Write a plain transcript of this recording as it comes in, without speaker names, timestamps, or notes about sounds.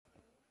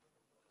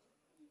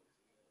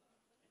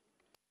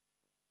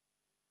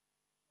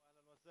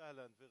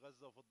وسهلا في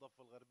غزة وفي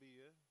الضفة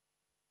الغربية.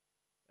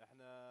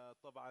 احنا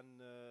طبعا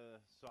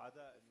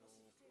سعداء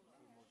انه نكون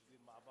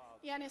موجودين مع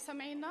بعض يعني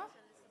سامعينا؟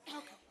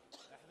 اوكي.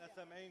 احنا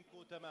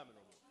سامعينكم تمام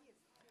الامور.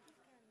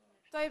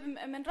 طيب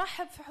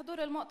بنرحب في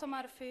حضور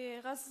المؤتمر في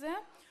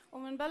غزة،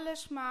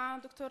 وبنبلش مع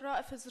دكتور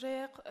رائف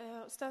زريق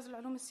أستاذ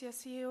العلوم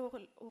السياسية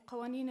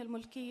وقوانين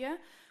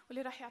الملكية،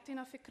 واللي راح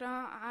يعطينا فكرة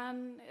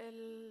عن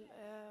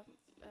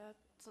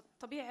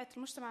طبيعة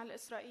المجتمع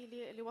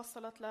الإسرائيلي اللي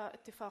وصلت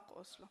لاتفاق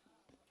أوسلو.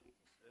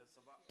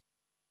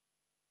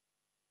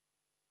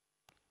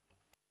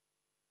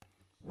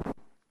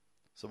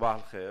 صباح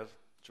الخير،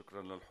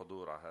 شكرا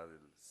للحضور على هذه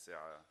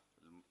الساعة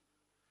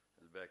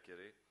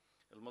الباكرة.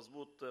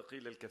 المضبوط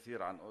قيل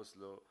الكثير عن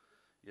أوسلو،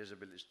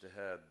 يجب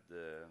الاجتهاد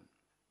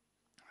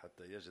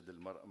حتى يجد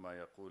المرء ما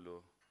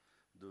يقوله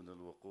دون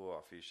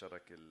الوقوع في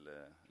شرك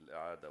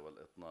الإعادة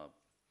والإطناب.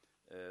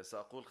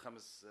 سأقول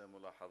 5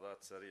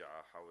 ملاحظات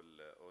سريعة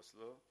حول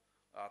أوسلو،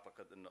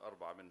 أعتقد أنه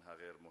 4 منها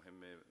غير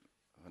مهمة،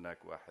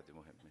 هناك واحدة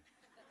مهمة.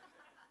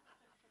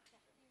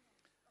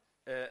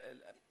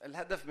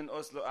 الهدف من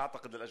أوسلو،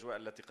 أعتقد الأجواء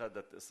التي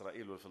قادت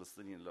إسرائيل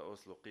والفلسطينيين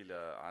لأوسلو قيل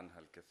عنها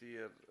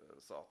الكثير،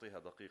 سأعطيها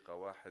دقيقة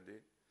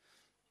واحدة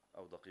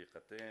أو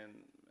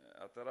دقيقتين.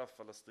 اعتراف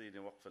فلسطيني،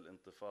 وقف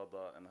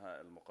الانتفاضة،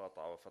 إنهاء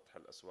المقاطعة وفتح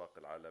الأسواق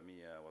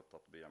العالمية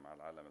والتطبيع مع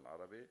العالم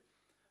العربي.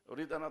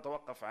 أريد أن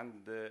أتوقف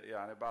عند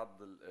يعني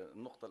بعض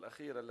النقطة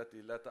الأخيرة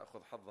التي لا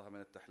تأخذ حظها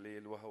من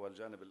التحليل، وهو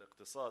الجانب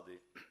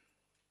الاقتصادي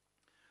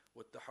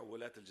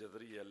والتحولات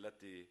الجذرية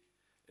التي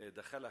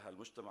دخلها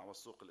المجتمع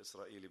والسوق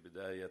الإسرائيلي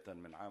بداية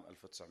من عام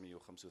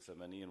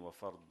 1985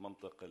 وفرض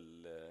منطق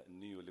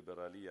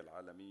النيوليبرالية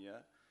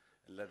العالمية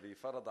الذي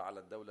فرض على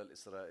الدولة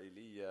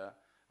الإسرائيلية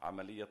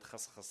عملية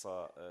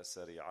خصخصة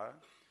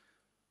سريعة.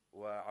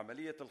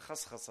 وعملية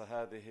الخصخصة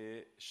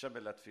هذه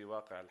شملت في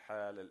واقع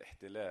الحال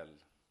الاحتلال،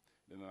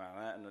 بما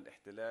معناه أن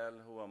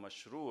الاحتلال هو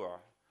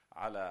مشروع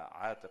على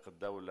عاتق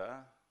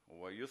الدولة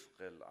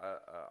ويثقل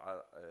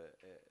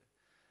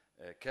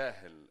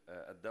كاهل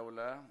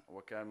الدولة،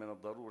 وكان من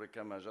الضروري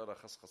كما جرى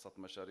خصخصة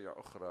مشاريع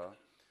أخرى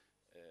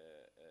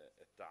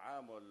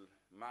التعامل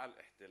مع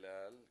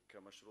الاحتلال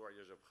كمشروع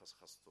يجب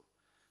خصخصته.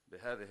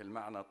 بهذه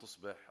المعنى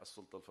تصبح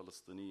السلطة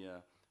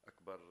الفلسطينية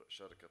أكبر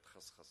شركة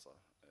خصخصة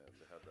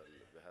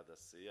بهذا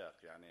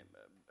السياق. يعني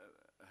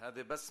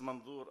هذا بس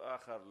منظور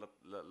آخر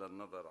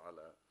للنظر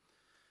على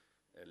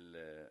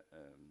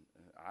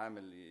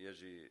العامل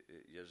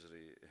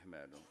يجري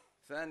إهماله.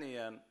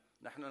 ثانياً،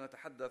 نحن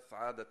نتحدث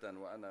عادة،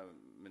 وأنا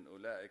من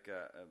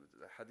أولئك،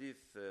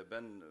 حديث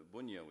بن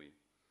بنيوي،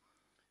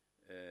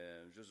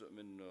 جزء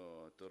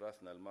منه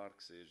تراثنا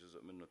الماركسي،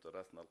 جزء منه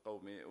تراثنا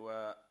القومي.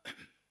 وفي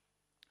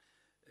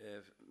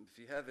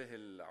هذه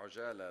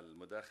العجالة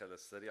المداخلة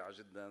السريعة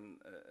جدا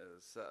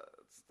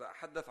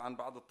سأتحدث عن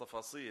بعض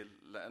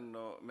التفاصيل،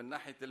 لأنه من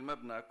ناحية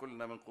المبنى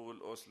كلنا بنقول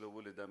أوسلو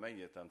ولد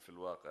ميتا في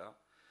الواقع،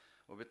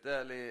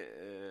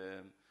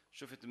 وبالتالي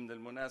شفت من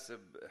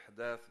المناسب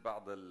إحداث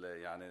بعض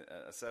يعني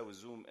أساوي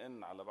زوم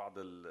إن على بعض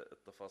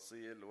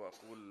التفاصيل،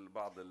 وأقول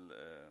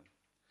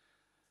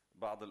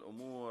بعض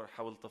الأمور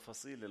حول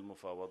تفاصيل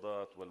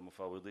المفاوضات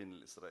والمفاوضين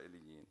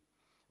الإسرائيليين.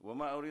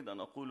 وما أريد أن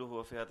أقوله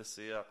هو في هذا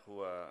السياق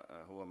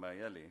هو ما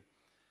يلي: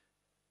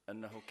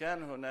 أنه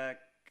كان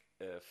هناك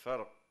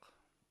فرق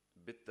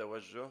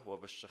بالتوجه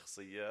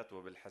وبالشخصيات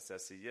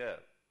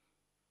وبالحساسيات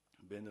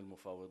بين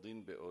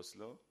المفاوضين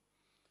بأوسلو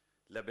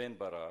لبين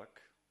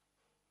باراك،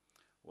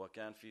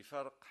 وكان في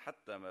فرق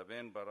حتى ما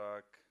بين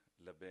باراك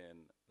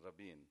لبين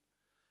رابين،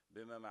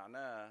 بما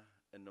معناه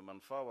أنه من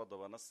فاوض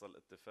ونص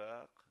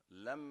الاتفاق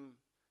لم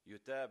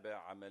يتابع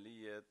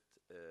عملية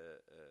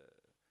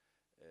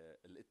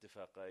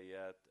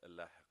الاتفاقيات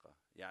اللاحقة.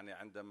 يعني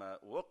عندما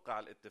وقع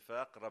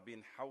الاتفاق،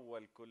 رابين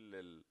حول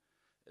كل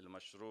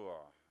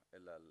المشروع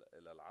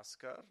إلى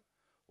العسكر،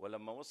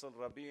 ولما وصل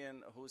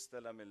رابين هو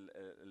استلم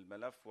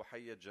الملف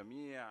وحيد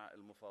جميع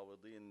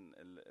المفاوضين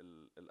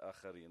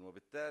الآخرين.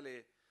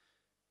 وبالتالي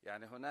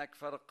يعني هناك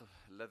فرق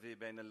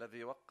بين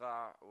الذي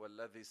وقع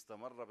والذي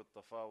استمر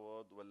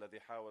بالتفاوض والذي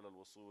حاول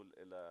الوصول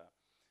إلى،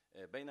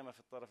 بينما في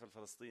الطرف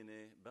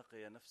الفلسطيني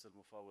بقي نفس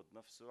المفاوض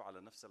نفسه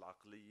على نفس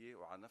العقلية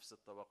وعلى نفس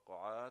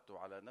التوقعات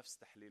وعلى نفس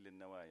تحليل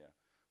النوايا.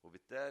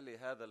 وبالتالي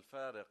هذا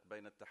الفارق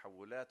بين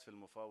التحولات في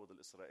المفاوض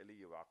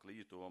الإسرائيلي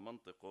وعقليته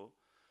ومنطقه،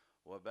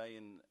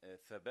 وبين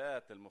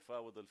ثبات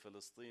المفاوض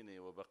الفلسطيني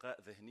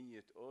وبقاء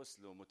ذهنية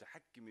أوسلو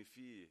متحكمة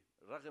فيه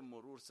رغم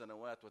مرور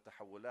سنوات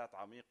وتحولات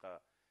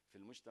عميقة في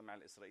المجتمع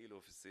الإسرائيلي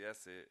وفي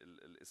السياسة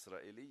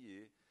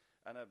الإسرائيلية.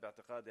 أنا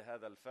باعتقادي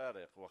هذا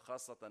الفارق،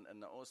 وخاصة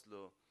أن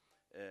أوسلو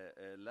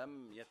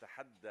لم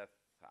يتحدث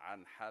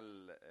عن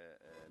حل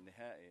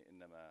نهائي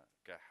إنما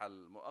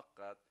كحل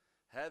مؤقت.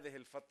 هذه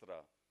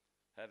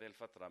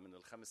الفترة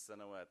من ال5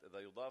 سنوات، إذا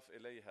يضاف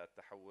إليها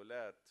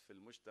التحولات في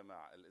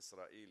المجتمع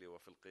الإسرائيلي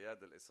وفي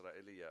القيادة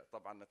الإسرائيلية،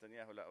 طبعا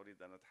نتنياهو لا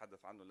أريد أن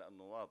أتحدث عنه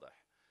لأنه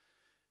واضح،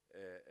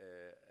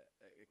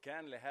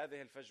 كان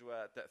لهذه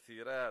الفجوة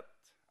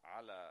تأثيرات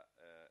على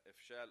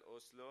إفشال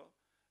أوسلو،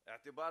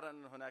 اعتبارا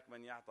أن هناك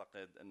من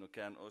يعتقد أنه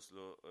كان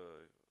أوسلو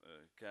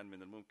كان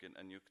من الممكن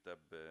أن يكتب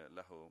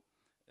له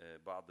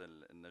بعض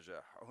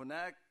النجاح.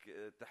 هناك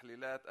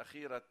تحليلات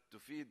أخيرة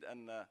تفيد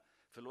أن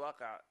في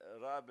الواقع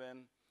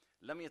رابن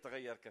لم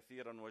يتغير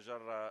كثيرا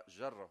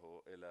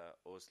جره إلى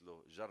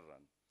أوسلو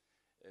جرا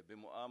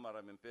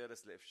بمؤامرة من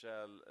بيرس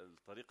لإفشال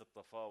الطريق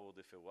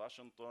التفاوضي في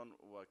واشنطن،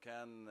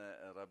 وكان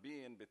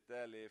رابين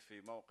بالتالي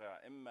في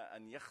موقع إما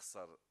أن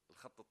يخسر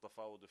الخط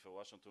التفاوضي في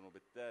واشنطن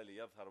وبالتالي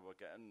يظهر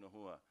وكأنه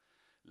هو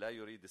لا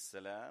يريد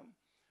السلام،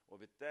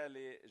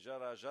 وبالتالي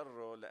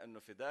جره لأنه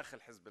في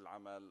داخل حزب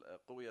العمل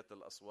قوية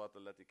الأصوات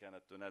التي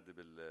كانت تنادي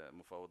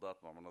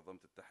بالمفاوضات مع منظمة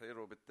التحرير،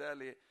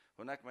 وبالتالي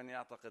هناك من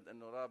يعتقد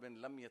أنه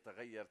رابن لم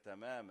يتغير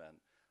تماما،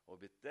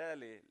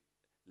 وبالتالي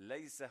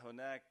ليس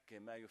هناك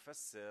ما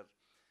يفسر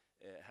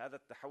هذا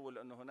التحول،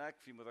 أنه هناك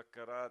في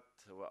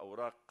مذكرات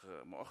وأوراق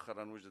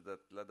مؤخرا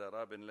وجدت لدى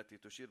رابن التي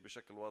تشير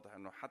بشكل واضح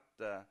أنه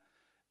حتى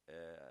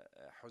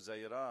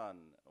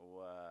حزيران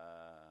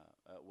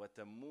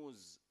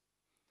وتموز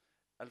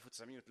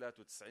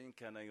 1993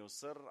 كان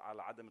يصر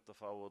على عدم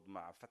التفاوض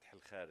مع فتح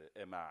الخارج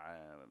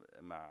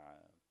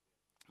مع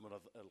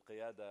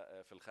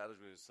القيادة في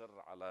الخارج، ويصر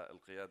على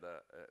القيادة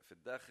في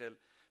الداخل،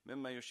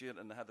 مما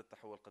يشير أن هذا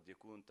التحول قد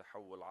يكون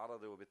تحول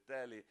عرضي،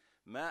 وبالتالي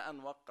ما أن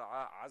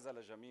وقع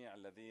عزل جميع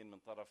الذين من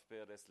طرف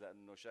بيرس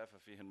لأنه شاف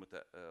فيهم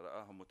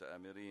رآهم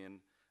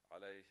متآمرين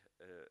عليه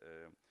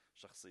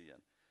شخصيا.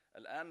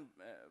 الآن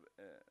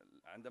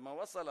عندما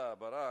وصل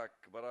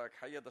باراك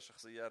حيد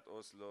شخصيات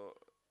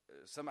أوسلو،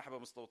 سمح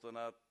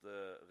بمستوطنات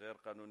غير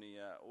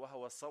قانونية،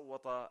 وهو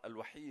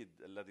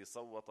الوحيد الذي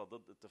صوت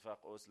ضد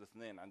اتفاق أوسلو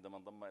 2 عندما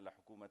انضم إلى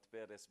حكومة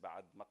بيرس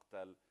بعد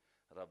مقتل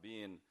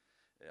رابين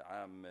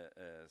عام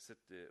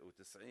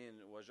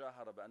 96،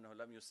 وجاهر بأنه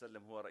لم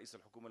يسلم، هو رئيس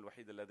الحكومة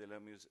الوحيد الذي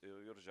لم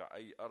يرجع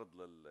أي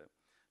أرض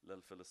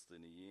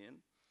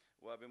للفلسطينيين.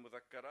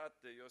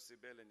 وبمذكرات يوسي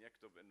بيلين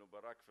يكتب أنه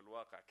باراك في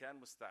الواقع كان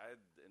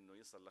مستعد أنه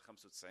يصل ل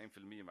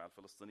 95% مع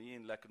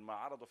الفلسطينيين، لكن ما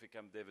عرضه في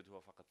كامب ديفيد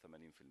هو فقط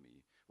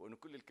 80%، وأنه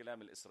كل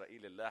الكلام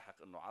الإسرائيلي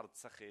اللاحق أنه عرض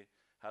سخي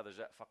هذا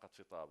جاء فقط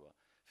في طابة.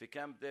 في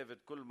كامب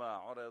ديفيد كل ما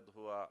عرض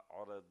هو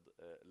عرض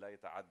لا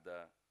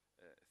يتعدى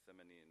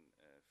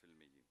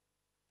 80%.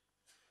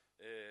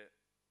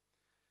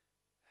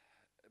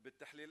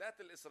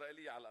 بالتحليلات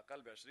الإسرائيلية على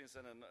الأقل ب20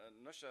 سنة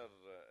نشر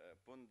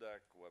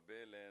بوندك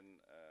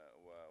وبيلين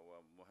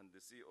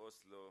ومهندسي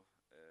أوسلو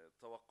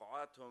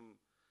توقعاتهم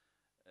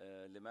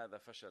لماذا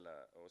فشل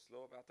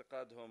أوسلو،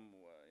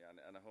 باعتقادهم،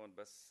 يعني أنا هون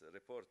بس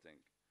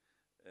ريبورتينج،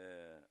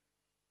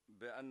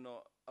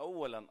 بأنه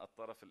أولا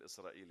الطرف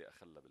الإسرائيلي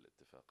أخل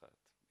بالاتفاقات.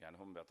 يعني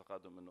هم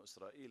باعتقادهم أنه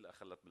إسرائيل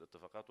أخلت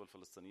بالاتفاقات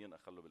والفلسطينيين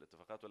أخلوا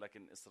بالاتفاقات،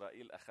 ولكن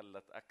إسرائيل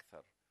أخلت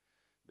أكثر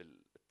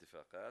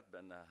بالاتفاقات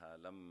بأنها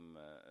لم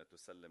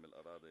تسلم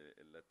الأراضي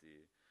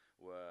التي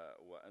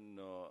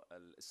وأنه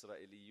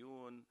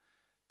الإسرائيليون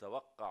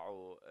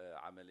توقعوا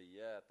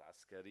عمليات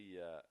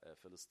عسكرية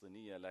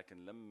فلسطينية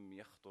لكن لم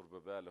يخطر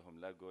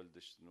ببالهم لا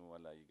جولدشتن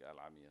ولا يقال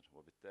عمير،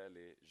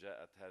 وبالتالي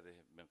جاءت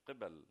هذه من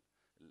قبل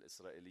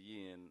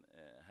الإسرائيليين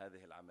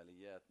هذه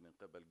العمليات من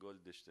قبل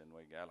جولدشتن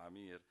ويقال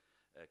عمير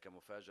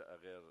كمفاجأة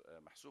غير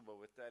محسوبة،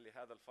 وبالتالي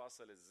هذا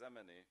الفاصل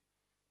الزمني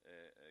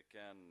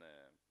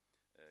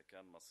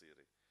كان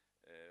مصيري.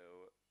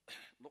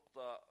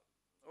 نقطة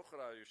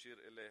أخرى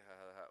يشير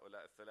إليها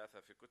هؤلاء الثلاثة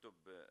في كتب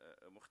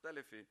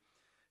مختلفة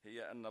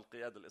هي أن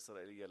القيادة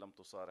الإسرائيلية لم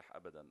تصارح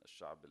أبدا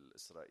الشعب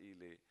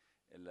الإسرائيلي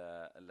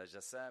إلى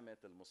جسامة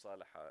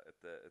المصالحة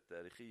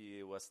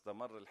التاريخية،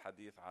 واستمر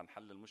الحديث عن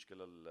حل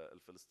المشكلة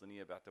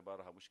الفلسطينية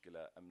باعتبارها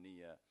مشكلة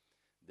أمنية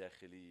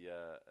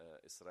داخلية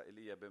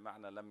إسرائيلية،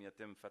 بمعنى لم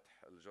يتم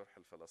فتح الجرح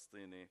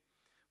الفلسطيني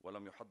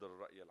ولم يحضر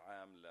الرأي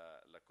العام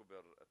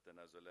لكبر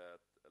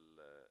التنازلات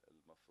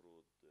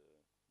المفروض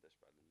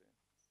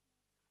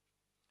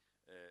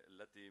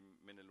التي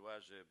من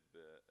الواجب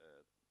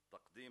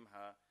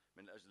تقديمها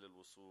من أجل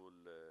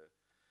الوصول.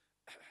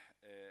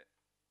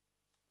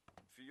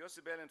 في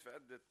يوسي بيلين في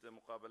عدة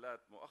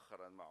مقابلات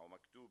مؤخرا معه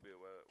مكتوبة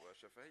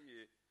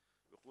وشفهية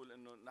يقول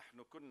أنه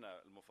نحن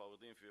كنا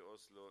المفاوضين في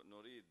أوسلو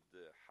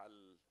نريد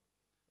حل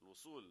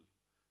الوصول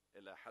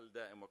إلى حل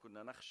دائم،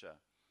 وكنا نخشى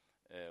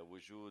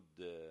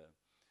وجود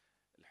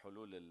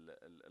الحلول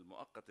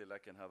المؤقتة،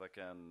 لكن هذا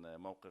كان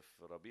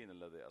موقف رابين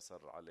الذي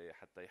أصر عليه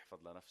حتى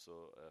يحفظ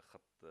لنفسه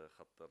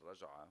خط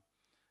الرجعة.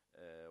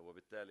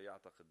 وبالتالي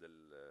يعتقد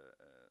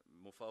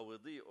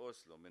مفاوضي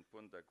أوسلو من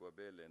بوندك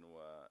وبيلين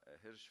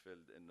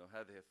وهيرشفيلد أنه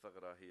هذه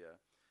الثغرة هي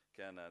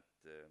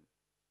كانت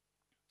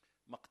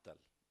مقتل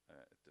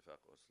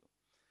اتفاق أوسلو.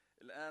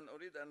 الآن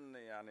أريد أن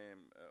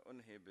يعني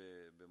أنهي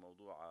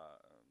بموضوع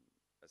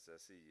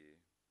أساسية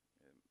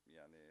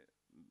يعني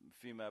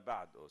فيما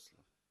بعد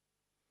أوسلو،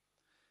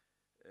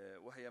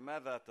 وهي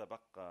ماذا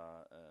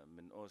تبقى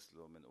من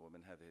أوسلو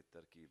ومن هذه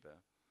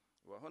التركيبة.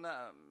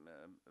 وهنا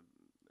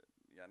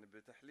يعني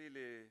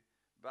بتحليلي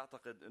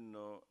بعتقد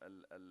أنه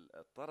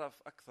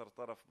أكثر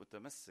طرف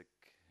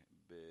متمسك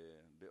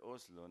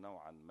بأوسلو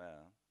نوعا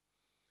ما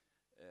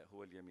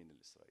هو اليمين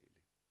الإسرائيلي.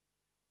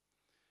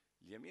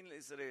 اليمين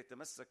الإسرائيلي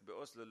تمسك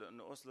بأوسلو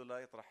لأنه أوسلو لا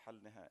يطرح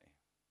حل نهائي،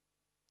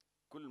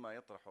 كل ما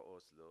يطرحه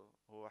أوسلو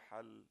هو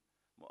حل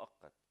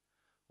مؤقت،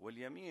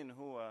 واليمين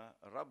هو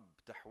رب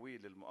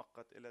تحويل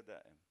المؤقت إلى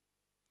دائم.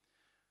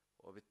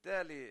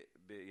 وبالتالي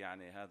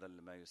يعني هذا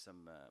ما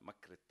يسمى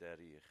مكر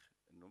التاريخ،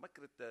 إنه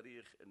مكر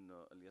التاريخ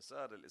إنه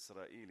اليسار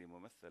الإسرائيلي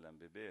ممثلا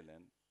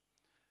ببيلن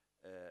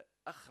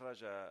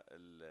أخرج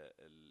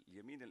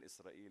اليمين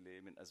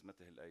الإسرائيلي من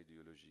أزمته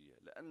الأيديولوجية،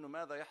 لأنه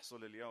ماذا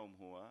يحصل اليوم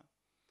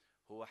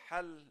هو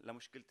حل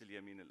لمشكلة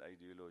اليمين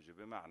الأيديولوجي،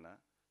 بمعنى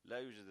لا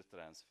يوجد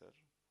ترانسفير،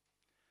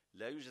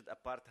 لا يوجد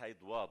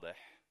أبارتهايد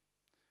واضح.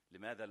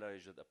 لماذا لا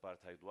يوجد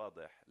أبارتهايد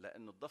واضح؟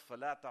 لأن الضفة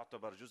لا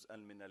تعتبر جزءا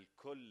من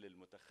الكل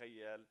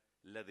المتخيل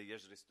الذي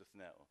يجري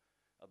استثناؤه.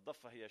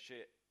 الضفة هي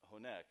شيء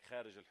هناك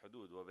خارج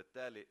الحدود،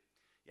 وبالتالي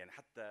يعني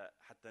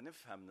حتى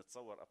نفهم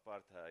نتصور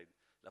أبارتهايد،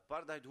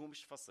 الأبارتهايد هو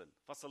مش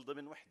فصل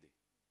ضمن وحدة.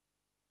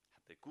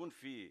 حتى يكون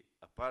في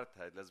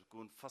أبارتهايد لازم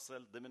يكون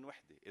فصل ضمن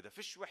وحدة. إذا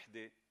فيش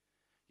وحدة،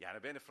 يعني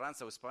بين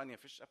فرنسا وإسبانيا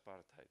فيش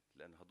أبارتهايد،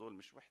 لأن هدول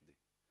مش وحدة.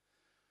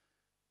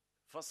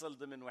 فصل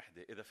ضمن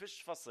وحدة. إذا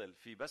فيش فصل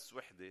في بس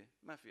وحدة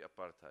ما في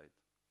أبارتهايد،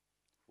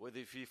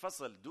 وإذا في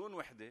فصل دون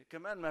وحدة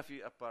كمان ما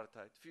في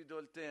أبارتهايد. في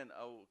دولتين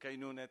أو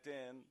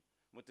كينونتين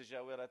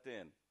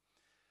متجاورتين.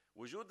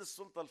 وجود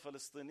السلطة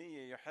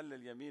الفلسطينية يحل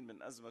اليمين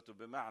من أزمته،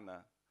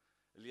 بمعنى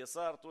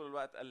اليسار طول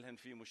الوقت قالهن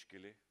في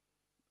مشكلة،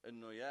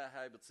 إنه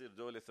يا هاي بتصير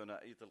دولة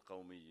ثنائية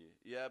القومية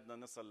يا بدنا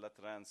نصل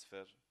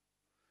لترانسفير.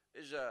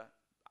 إجا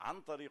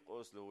عن طريق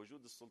أوسلو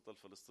وجود السلطة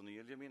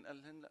الفلسطينية، اليمين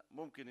قالهن لا،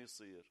 ممكن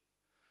يصير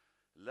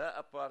لا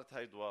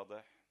أبارتهايد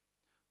واضح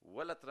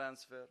ولا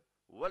ترانسفير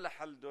ولا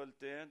حل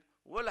دولتين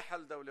ولا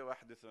حل دولة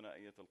واحدة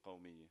ثنائية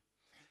القومية.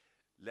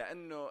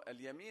 لأنه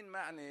اليمين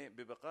معني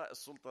ببقاء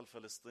السلطة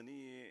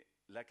الفلسطينية،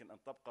 لكن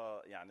أن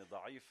تبقى يعني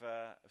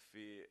ضعيفة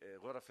في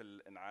غرف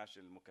الإنعاش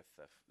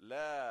المكثف،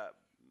 لا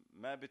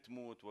ما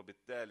بتموت،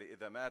 وبالتالي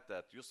إذا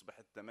ماتت يصبح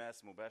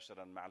التماس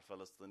مباشرا مع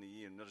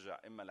الفلسطينيين،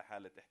 نرجع إما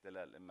لحالة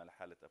احتلال إما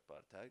لحالة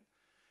أبارتهايد.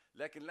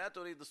 لكن لا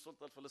تريد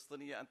السلطة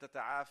الفلسطينية أن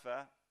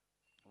تتعافى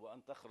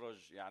وأن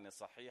تخرج يعني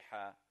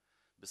صحيحة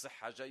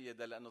بصحة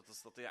جيدة، لأنه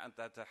تستطيع أن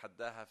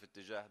تتحداها في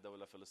اتجاه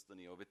دولة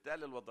فلسطينية.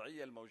 وبالتالي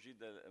الوضعية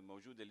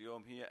الموجودة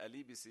اليوم هي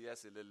أليبي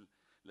سياسي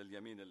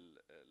لليمين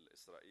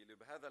الإسرائيلي.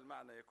 بهذا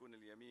المعنى يكون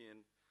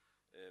اليمين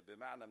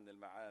بمعنى من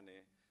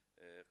المعاني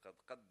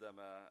قد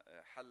قدم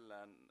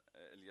حلا،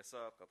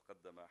 اليسار قد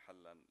قدم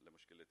حلا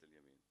لمشكلة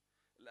اليمين.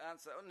 الآن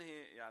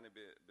سأنهي يعني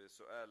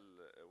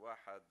بسؤال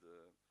واحد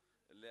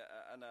اللي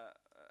أنا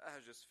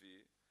أهجس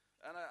فيه.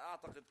 أنا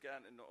أعتقد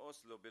كان إنه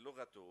أوسلو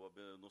بلغته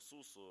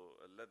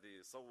وبنصوصه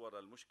الذي صور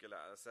المشكلة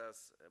على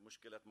أساس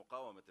مشكلة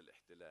مقاومة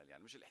الاحتلال،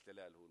 يعني مش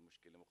الاحتلال هو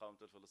المشكلة، مقاومة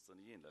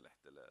الفلسطينيين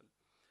للاحتلال،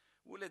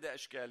 ولد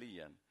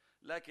إشكاليا.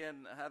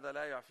 لكن هذا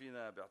لا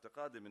يعفينا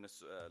باعتقادي من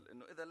السؤال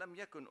إنه إذا لم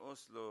يكن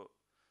أوسلو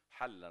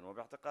حلا،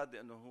 وباعتقادي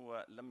أنه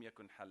هو لم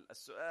يكن حل،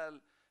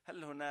 السؤال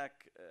هل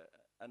هناك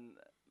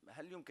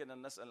هل يمكن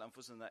أن نسأل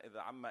أنفسنا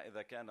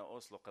إذا كان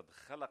أوسلو قد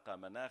خلق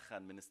مناخا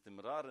من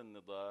استمرار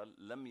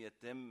النضال لم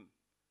يتم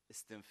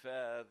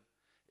استنفاذ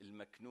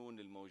المكنون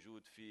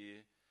الموجود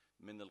فيه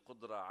من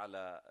القدرة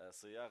على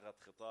صياغة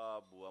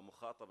خطاب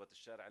ومخاطبة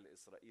الشارع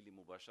الإسرائيلي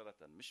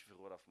مباشرة، مش في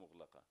غرف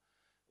مغلقة.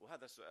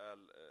 وهذا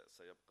سؤال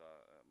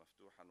سيبقى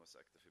مفتوحا،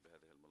 وسأكتفي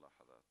بهذه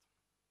الملاحظات.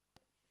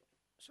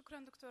 شكرا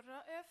دكتور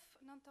رائف.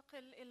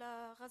 ننتقل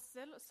إلى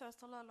غزة، الأستاذ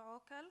طلال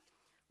عوكل،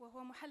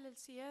 وهو محلل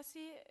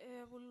سياسي،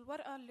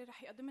 والورقة اللي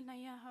رح يقدم لنا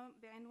إياها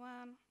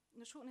بعنوان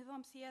نشوء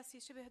نظام سياسي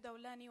شبه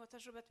دولاني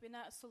وتجربة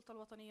بناء السلطة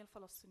الوطنية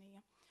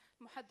الفلسطينية،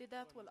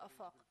 المحددات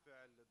والآفاق.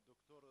 بالفعل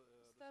الدكتور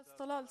أستاذ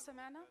طلال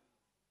سمعنا؟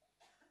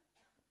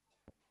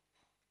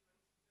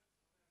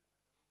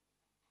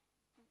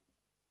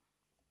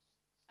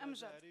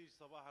 أمجد.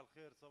 صباح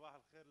الخير. صباح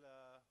الخير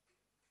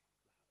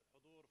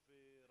للحضور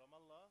في رام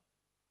الله،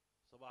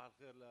 صباح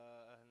الخير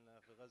لأهلنا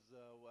في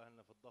غزة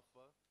وأهلنا في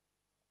الضفة.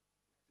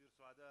 كثير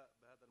سعداء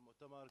بهذا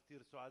المؤتمر،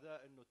 كثير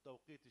سعداء إنه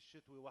التوقيت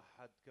الشتوي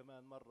وحد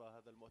كمان مرة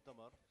هذا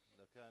المؤتمر.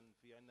 كان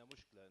في عنا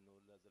مشكلة إنه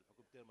لازم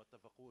الحكومتين ما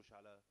اتفقوش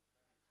على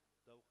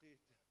توقيت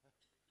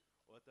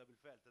وقتها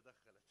بالفعل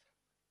تدخلت.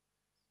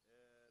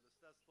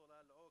 الأستاذ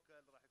طلال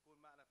عوكل راح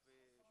يكون معنا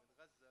من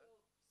غزة،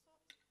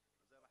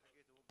 زي ما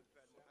حكيت هو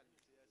بالفعل محلل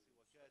سياسي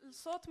وكاتب.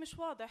 الصوت مش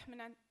واضح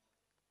من عند.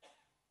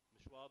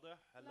 مش واضح؟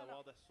 هلا لا.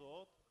 واضح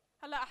الصوت؟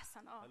 هلا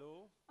أحسن.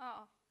 الو.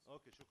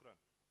 اوكي شكرا.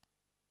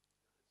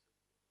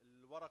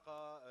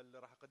 الورقة اللي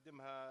راح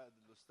أقدمها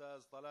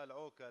الأستاذ طلال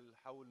عوكل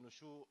حول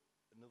نشوء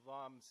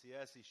نظام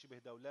سياسي شبه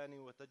دولاني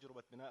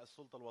وتجربة بناء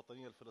السلطة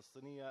الوطنية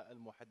الفلسطينية،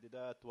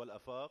 المحددات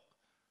والآفاق.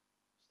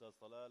 أستاذ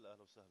طلال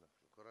أهلا وسهلا.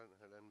 شكرا،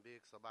 أهلا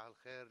بك. صباح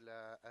الخير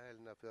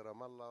لأهلنا في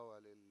رام الله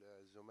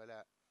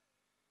وللزملاء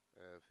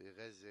في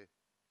غزة.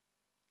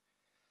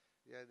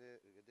 يعني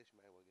قديش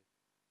معي وقت؟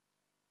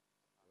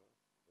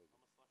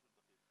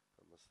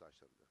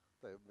 15 دقيقة.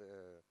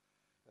 طيب،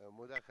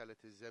 مداخلة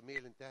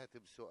الزميل انتهت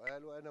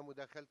بسؤال، وأنا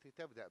مداخلتي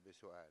تبدأ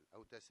بسؤال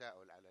أو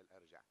تساؤل على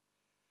الأرجح،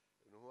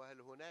 إنه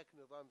هل هناك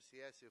نظام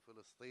سياسي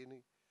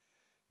فلسطيني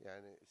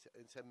يعني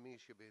نسميه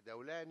شبه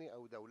دولاني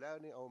أو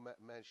دولاني أو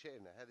ما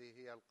شئنا؟ هذه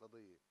هي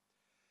القضية.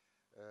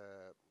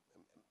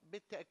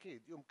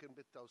 بالتأكيد يمكن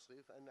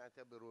بالتوصيف أن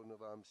نعتبره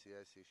نظام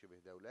سياسي شبه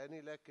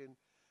دولاني، لكن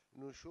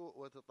نشوء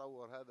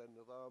وتطور هذا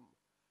النظام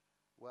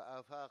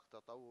وآفاق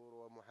تطور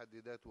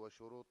ومحدداته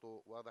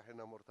وشروطه واضح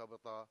أنها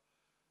مرتبطة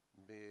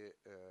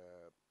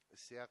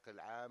بالسياق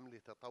العام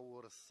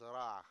لتطور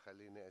الصراع،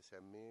 خليني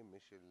أسميه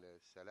مش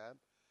السلام،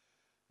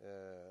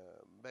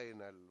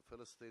 بين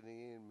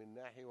الفلسطينيين من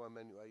ناحية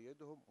ومن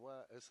يؤيدهم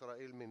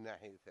وإسرائيل من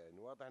ناحية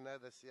ثانية. واضح أن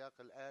هذا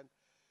السياق الآن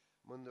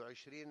منذ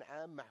 20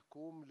 عام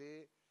محكوم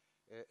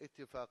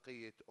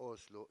لاتفاقية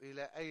أوسلو.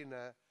 إلى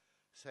أين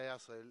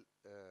سيصل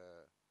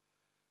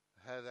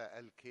هذا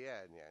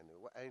الكيان يعني،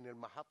 وأين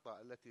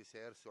المحطة التي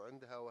سيرسو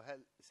عندها،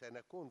 وهل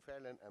سنكون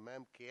فعلا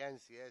أمام كيان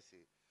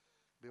سياسي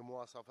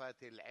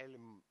بمواصفات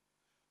العلم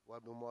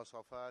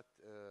وبمواصفات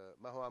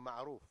ما هو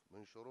معروف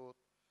من شروط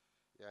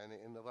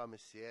يعني النظام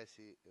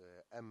السياسي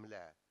أم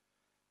لا.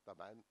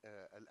 طبعا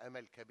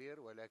الأمل كبير،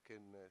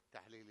 ولكن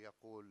التحليل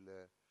يقول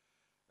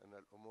أن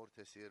الأمور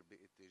تسير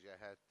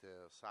باتجاهات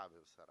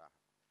صعبة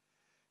بصراحة.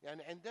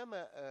 يعني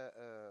عندما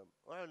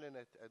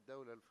أعلنت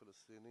الدولة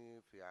الفلسطينية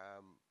في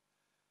عام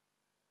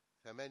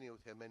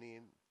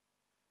 88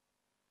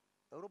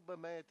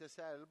 ربما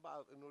يتساءل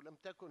البعض أنه لم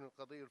تكن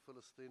القضية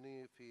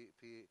الفلسطينية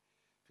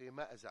في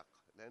مأزق،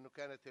 لأنه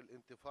كانت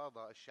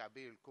الانتفاضة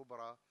الشعبية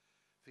الكبرى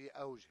في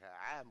أوجها،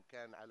 عام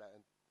كان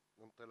على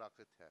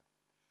انطلاقتها،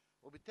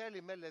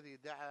 وبالتالي ما الذي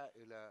دعا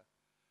إلى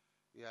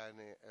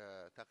يعني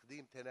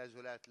تقديم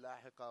تنازلات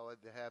لاحقة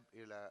والذهاب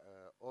إلى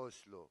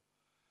أوسلو؟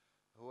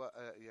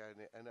 هو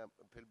يعني أنا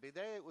في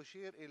البداية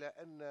أشير إلى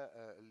أن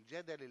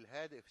الجدل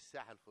الهادئ في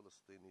الساحة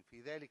الفلسطيني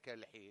في ذلك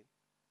الحين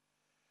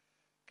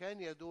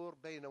كان يدور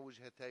بين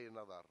وجهتي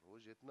نظر،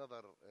 وجهة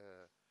نظر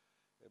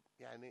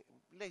يعني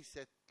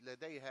ليست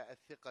لديها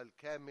الثقة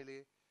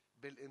الكاملة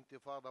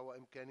بالانتفاضة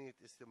وإمكانية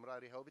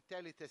استمرارها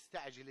وبالتالي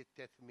تستعجل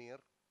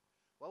التثمير،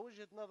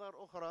 ووجهة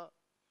نظر أخرى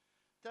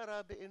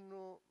ترى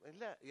بأنه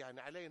لا،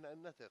 يعني علينا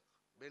أن نثق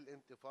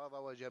بالانتفاضة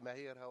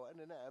وجماهيرها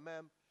وأننا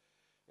أمام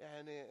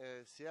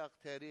يعني سياق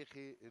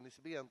تاريخي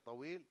نسبيا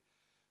طويل،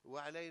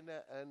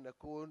 وعلينا أن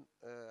نكون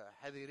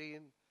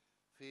حذرين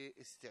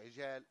في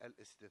استعجال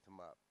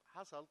الاستثمار.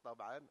 حصل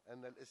طبعا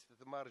أن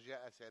الاستثمار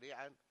جاء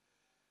سريعا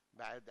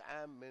بعد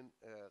عام من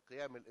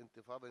قيام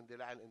الانتفاضة،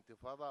 اندلاع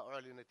الانتفاضة،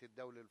 أعلنت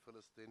الدولة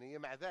الفلسطينية.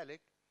 مع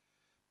ذلك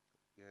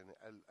يعني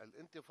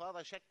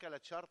الانتفاضة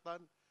شكلت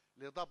شرطا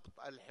لضبط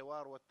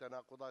الحوار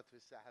والتناقضات في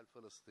الساحة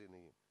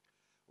الفلسطينية،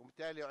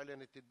 وبالتالي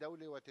أعلنت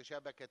الدولة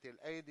وتشابكت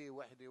الأيدي،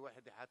 وحدة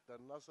وحدة حتى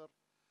النصر،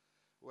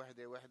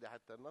 وحدة وحدة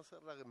حتى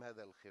النصر، رغم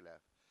هذا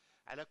الخلاف.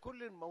 على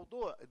كل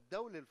موضوع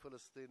الدولة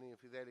الفلسطينية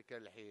في ذلك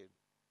الحين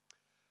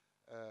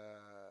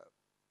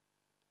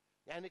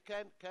يعني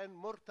كان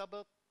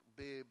مرتبط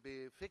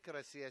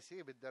بفكرة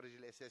سياسية بالدرجة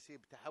الأساسية،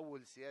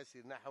 بتحول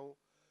سياسي نحو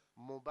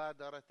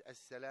مبادرة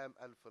السلام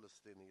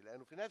الفلسطيني،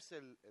 لأنه في نفس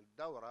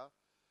الدورة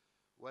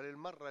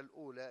وللمرة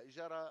الأولى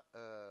جرى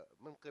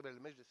من قبل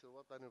المجلس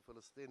الوطني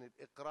الفلسطيني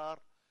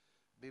الإقرار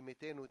ب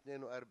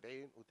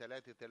 242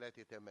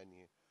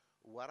 و338،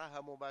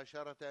 وراها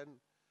مباشرة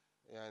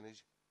يعني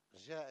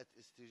جاءت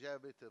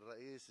استجابة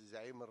الرئيس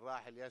الزعيم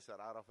الراحل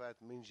ياسر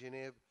عرفات من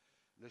جنيف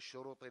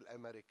للشروط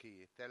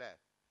الأمريكية الثلاث: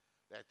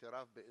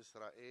 الاعتراف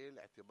بإسرائيل،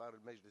 اعتبار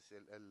المجلس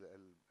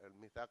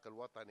الميثاق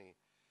الوطني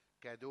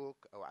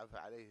كادوك أو عفى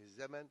عليه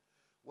الزمن،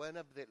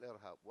 ونبذ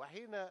الإرهاب.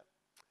 وحين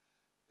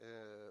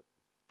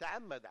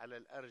تعمد على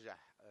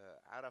الأرجح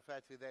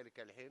عرفات في ذلك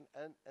الحين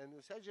أن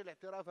يسجل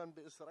اعترافا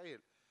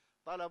بإسرائيل،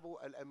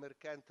 طلبوا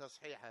الأمريكان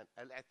تصحيحا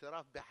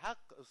الاعتراف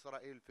بحق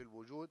إسرائيل في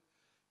الوجود،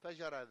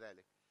 فجرى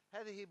ذلك.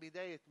 هذه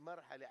بداية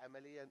مرحلة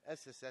عمليا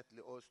أسست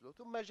لأوسلو،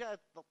 ثم جاءت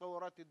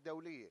التطورات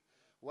الدولية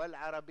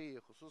والعربية،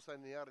 خصوصا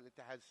انهيار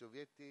الاتحاد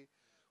السوفيتي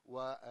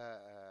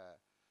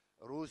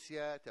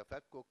وروسيا،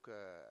 تفكك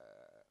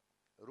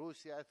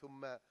روسيا،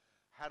 ثم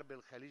حرب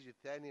الخليج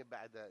الثانية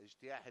بعد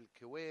اجتياح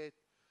الكويت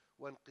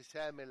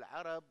وانقسام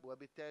العرب،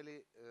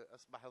 وبالتالي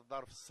أصبح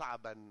الظرف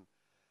صعبا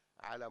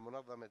على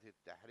منظمة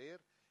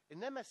التحرير.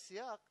 إنما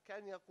السياق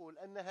كان يقول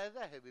أنها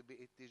ذاهبة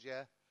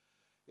باتجاه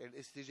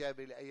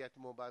الاستجابة لأي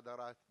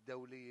مبادرات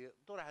دولية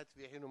طرحت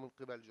في حينه من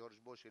قبل جورج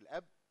بوش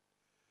الأب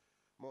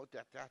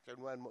تحت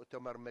عنوان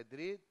مؤتمر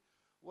مدريد،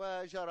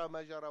 وجرى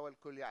ما جرى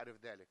والكل يعرف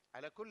ذلك.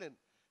 على كل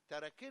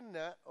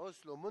تركنا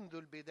أوسلو منذ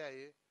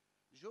البداية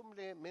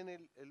جملة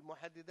من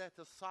المحددات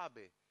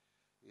الصعبة.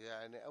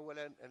 يعني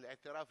أولا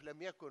الاعتراف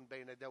لم يكن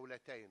بين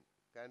دولتين،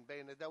 كان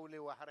بين دولة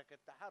وحركة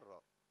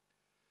تحرر.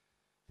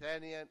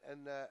 ثانيا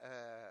أن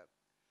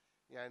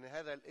يعني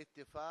هذا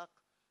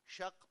الاتفاق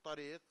شق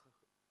طريق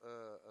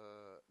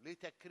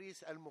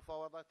لتكريس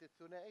المفاوضات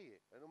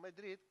الثنائية، لأنه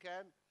مدريد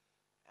كان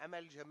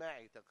عمل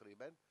جماعي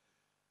تقريبا،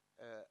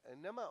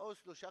 إنما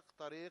أوسلو شق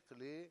طريق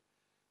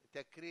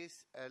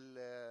لتكريس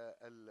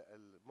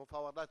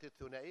المفاوضات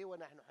الثنائية،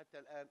 ونحن حتى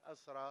الآن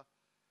أسرى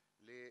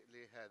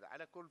لهذا.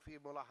 على كل في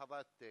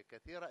ملاحظات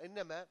كثيرة،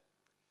 إنما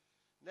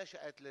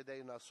نشأت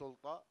لدينا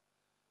سلطة.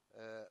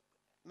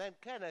 من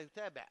كان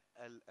يتابع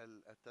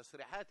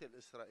التصريحات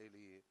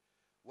الإسرائيلية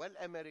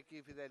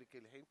والأمريكية في ذلك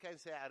الحين كان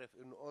سيعرف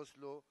أن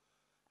أوسلو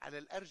على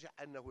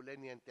الأرجح أنه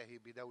لن ينتهي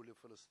بدولة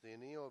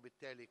فلسطينية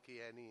وبالتالي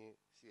كيانية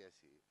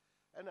سياسية.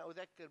 أنا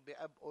أذكر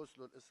بأب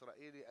أوسلو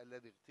الإسرائيلي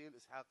الذي اغتيل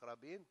إسحاق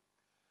رابين،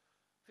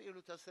 في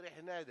له تصريح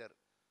نادر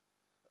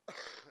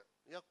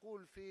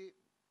يقول في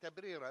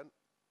تبريرا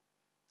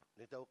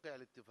لتوقيع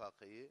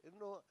الاتفاقية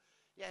أنه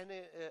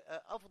يعني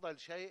أفضل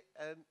شيء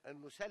أن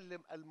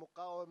نسلم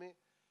المقاومة،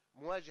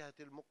 مواجهة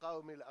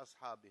المقاومة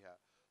لأصحابها،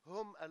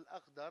 هم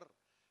الأقدر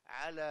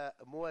على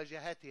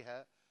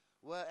مواجهتها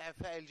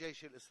وإعفاء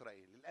الجيش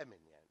الإسرائيلي،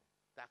 الأمن يعني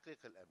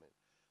تحقيق الأمن.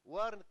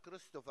 وارن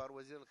كريستوفر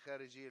وزير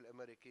الخارجية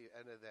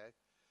الأمريكي آنذاك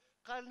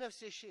قال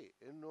نفس الشيء،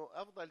 أنه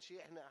أفضل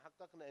شيء إحنا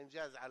حققنا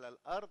إنجاز على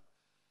الأرض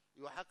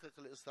يحقق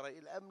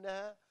لإسرائيل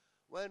أمنها،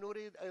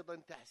 ونريد أيضا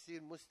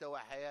تحسين مستوى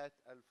حياة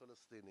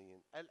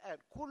الفلسطينيين. الآن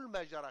كل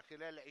ما جرى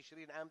خلال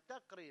 20 عام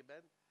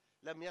تقريبا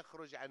لم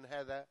يخرج عن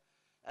هذا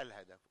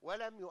الهدف،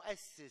 ولم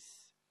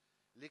يؤسس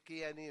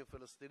لكيانية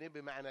فلسطينية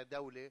بمعنى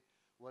دولة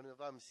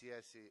ونظام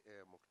سياسي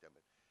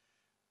مكتمل.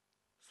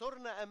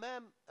 صرنا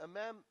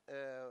أمام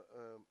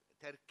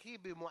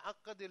تركيبة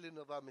معقدة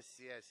للنظام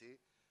السياسي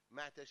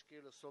مع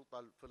تشكيل السلطة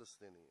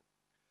الفلسطينية.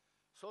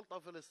 سلطة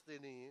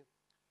فلسطينية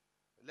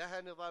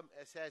لها نظام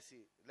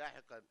أساسي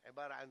لاحقا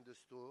عبارة عن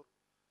دستور،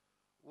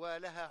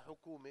 ولها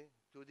حكومة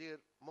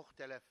تدير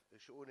مختلف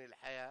شؤون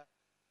الحياة،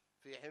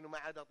 في حين ما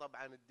عدا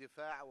طبعا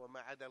الدفاع وما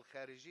عدا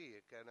الخارجية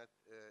كانت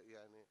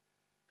يعني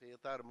في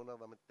إطار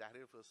منظمة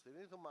التحرير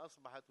الفلسطيني، ثم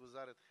أصبحت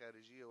وزارة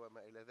خارجية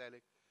وما إلى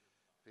ذلك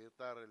في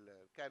إطار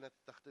كانت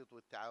التخطيط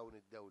والتعاون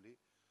الدولي،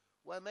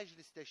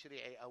 ومجلس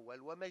تشريعي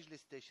أول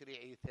ومجلس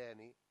تشريعي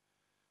ثاني،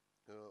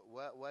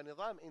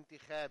 ونظام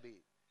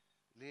انتخابي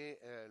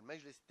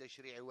للمجلس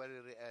التشريعي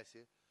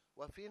وللرئاسة.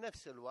 وفي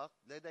نفس الوقت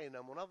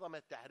لدينا منظمة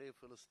التحرير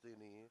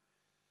الفلسطينية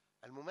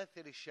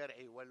الممثل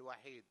الشرعي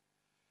والوحيد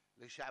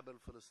للشعب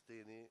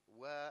الفلسطيني،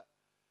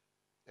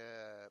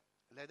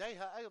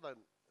 ولديها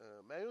أيضا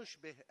ما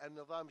يشبه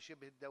النظام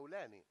شبه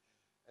الدولاني.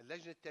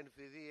 اللجنة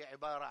التنفيذية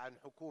عبارة عن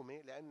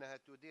حكومة لأنها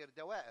تدير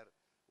دوائر،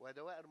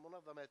 ودوائر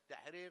منظمة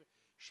التحرير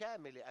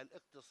شاملة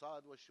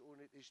الاقتصاد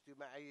والشؤون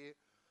الاجتماعية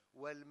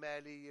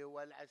والمالية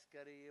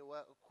والعسكرية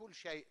وكل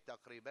شيء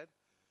تقريبا.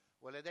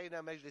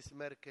 ولدينا مجلس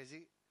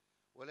مركزي،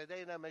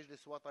 ولدينا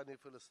مجلس وطني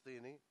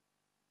فلسطيني،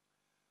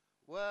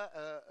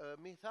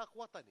 وميثاق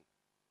وطني.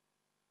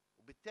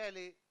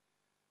 وبالتالي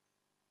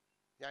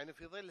يعني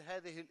في ظل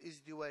هذه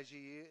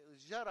الازدواجية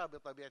جرى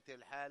بطبيعة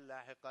الحال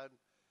لاحقا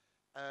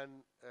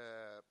أن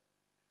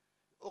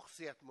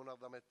أقصيت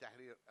منظمة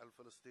التحرير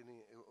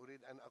الفلسطيني.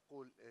 أريد أن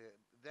أقول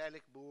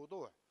ذلك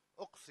بوضوح،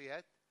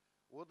 أقصيت،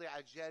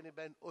 وضعت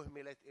جانبا،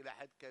 أهملت إلى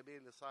حد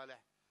كبير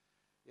لصالح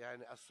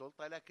يعني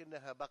السلطة،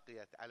 لكنها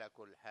بقيت على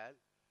كل حال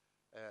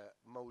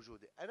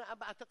موجودة.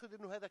 أنا أعتقد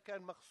أنه هذا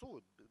كان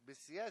مقصود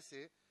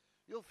بالسياسة،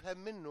 يفهم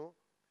منه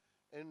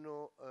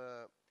أنه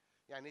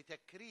يعني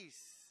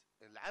تكريس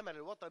العمل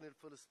الوطني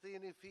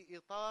الفلسطيني في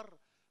إطار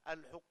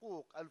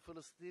الحقوق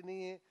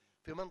الفلسطينية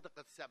في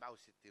منطقة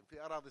 67 في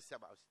أراضي 67،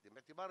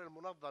 باعتبار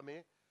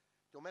المنظمة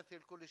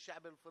تمثل كل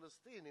الشعب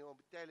الفلسطيني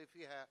وبالتالي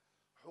فيها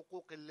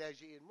حقوق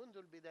اللاجئين منذ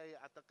البداية.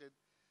 أعتقد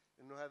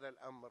أنه هذا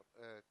الأمر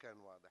كان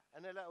واضح.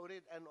 أنا لا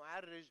أريد أن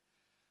أعرج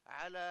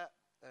على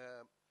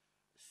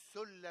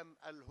سلم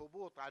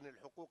الهبوط عن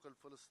الحقوق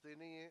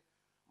الفلسطينية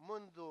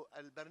منذ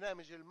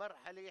البرنامج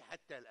المرحلي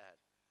حتى الآن.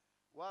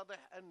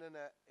 واضح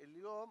أننا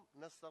اليوم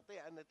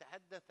نستطيع أن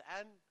نتحدث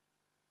عن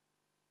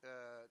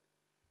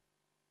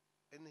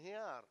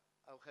انهيار،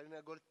 أو خلينا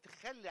نقول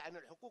تخلي عن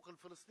الحقوق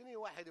الفلسطينية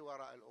واحدة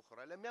وراء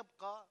الأخرى. لم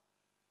يبقى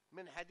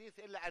من حديث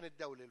إلا عن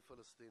الدولة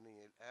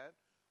الفلسطينية الآن،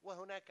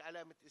 وهناك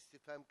علامة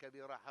استفهام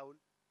كبيرة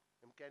حول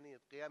إمكانية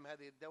قيام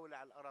هذه الدولة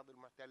على الأراضي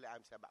المحتلة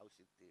عام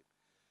 67.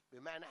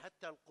 بمعنى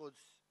حتى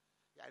القدس،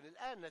 يعني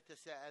الآن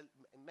نتساءل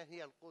ما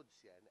هي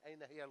القدس، يعني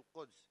أين هي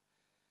القدس؟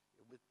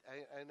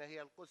 أين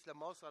هي القدس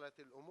لما وصلت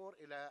الأمور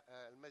إلى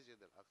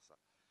المسجد الأقصى؟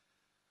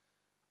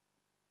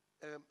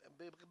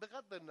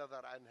 بغض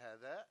النظر عن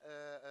هذا،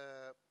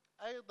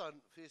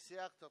 أيضا في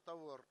سياق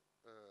تطور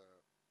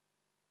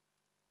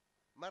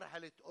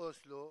مرحلة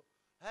أوسلو،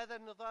 هذا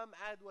النظام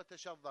عاد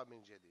وتشظى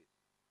من جديد،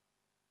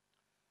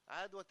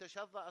 عاد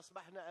وتشظى.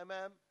 أصبحنا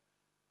أمام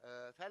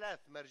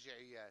 3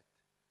 مرجعيات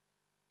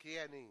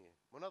كيانية: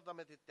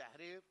 منظمة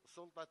التحرير،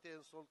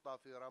 سلطتين، سلطة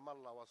في رام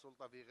الله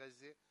وسلطة في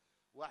غزة،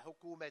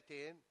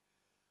 وحكومتين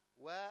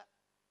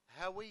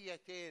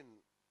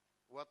وهويتين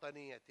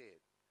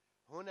وطنيتين.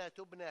 هنا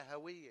تبنى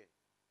هوية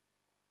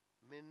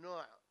من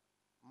نوع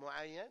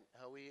معين،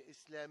 هوية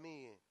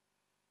إسلامية،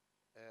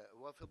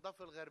 وفي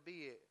الضفة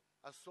الغربية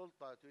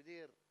السلطة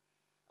تدير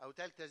أو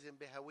تلتزم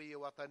بهوية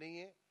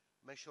وطنية.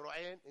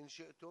 مشروعين إن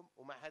شئتم،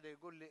 وما حدا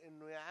يقول لي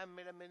إنه يا عم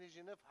لما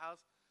نيجي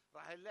نفحص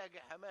راح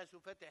نلاقي حماس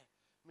وفتح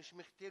مش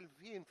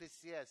مختلفين في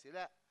السياسة.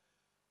 لا،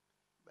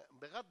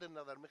 بغض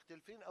النظر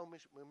مختلفين أو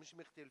مش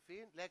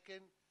مختلفين،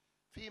 لكن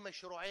في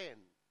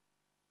مشروعين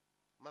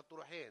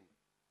مطروحين،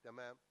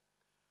 تمام.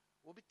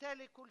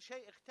 وبالتالي كل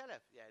شيء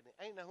اختلف. يعني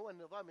أين هو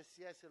النظام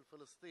السياسي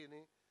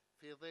الفلسطيني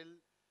في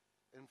ظل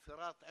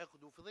انفراط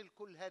عقده، في ظل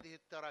كل هذه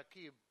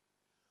التراكيب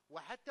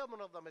وحتى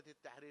منظمة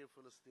التحرير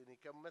الفلسطيني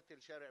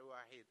كممثل شرعي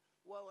وحيد،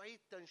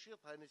 وأعيد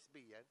تنشيطها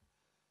نسبيا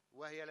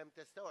وهي لم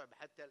تستوعب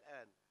حتى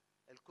الآن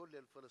الكل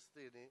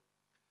الفلسطيني،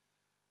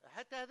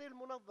 حتى هذه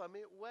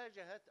المنظمة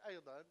واجهت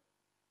أيضا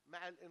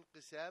مع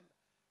الانقسام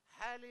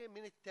حالة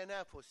من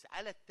التنافس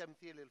على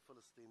التمثيل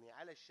الفلسطيني،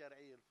 على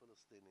الشرعية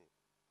الفلسطينية.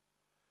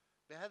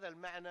 بهذا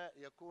المعنى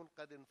يكون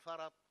قد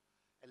انفرط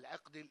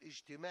العقد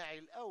الاجتماعي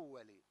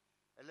الأولي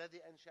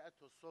الذي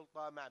أنشأته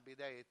السلطة مع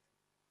بداية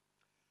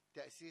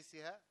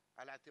تأسيسها،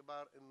 على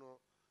اعتبار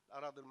أنه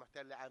الأراضي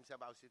المحتلة عام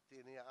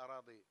 67 هي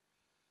أراضي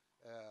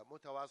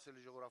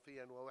متواصلة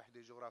جغرافيا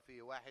ووحدة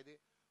جغرافية واحدة،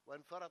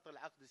 وانفرط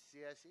العقد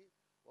السياسي،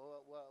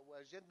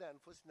 ووجدنا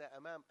أنفسنا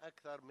أمام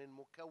أكثر من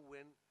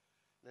مكون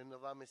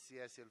للنظام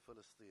السياسي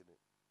الفلسطيني،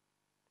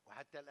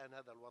 وحتى الآن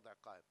هذا الوضع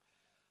قائم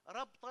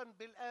ربطا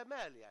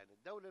بالآمال. يعني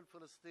الدولة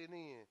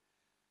الفلسطينية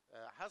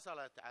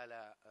حصلت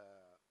على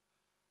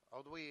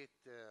عضوية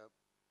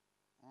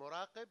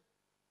مراقب،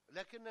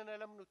 لكننا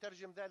لم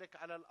نترجم ذلك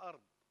على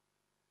الأرض،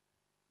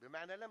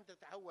 بمعنى لم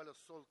تتحول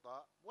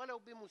السلطة ولو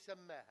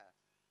بمسماها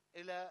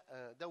إلى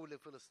دولة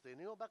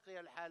فلسطينية، وبقي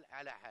الحال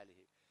على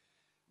حاله.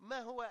 ما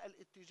هو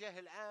الاتجاه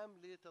العام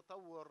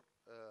لتطور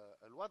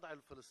الوضع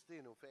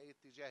الفلسطيني وفي أي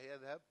اتجاه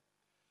يذهب؟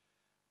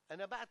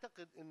 أنا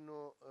بعتقد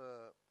أنه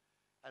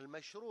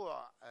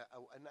المشروع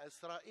أو أن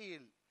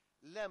إسرائيل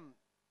لم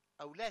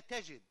أو لا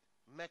تجد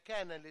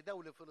مكانا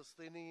لدولة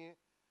فلسطينية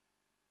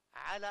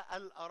على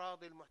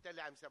الأراضي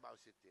المحتلة عام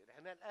 67.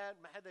 احنا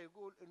الآن ما حدا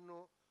يقول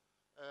أنه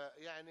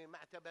يعني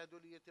مع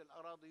تبادلية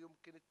الأراضي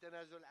يمكن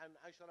التنازل عن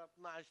 10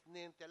 12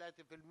 2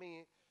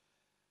 3%.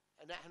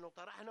 نحن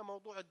طرحنا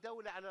موضوع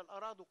الدولة على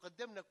الأراضي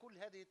وقدمنا كل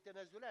هذه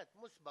التنازلات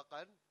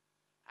مسبقا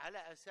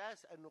على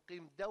أساس أن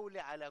نقيم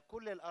دولة على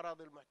كل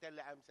الأراضي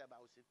المحتلة عام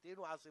 67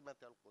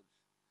 وعاصمتها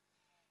القدس.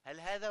 هل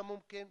هذا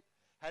ممكن؟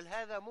 هل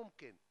هذا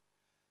ممكن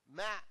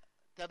مع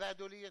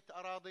تبادلية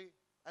أراضي؟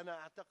 أنا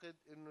أعتقد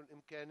أن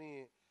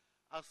الإمكانية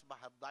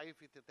أصبحت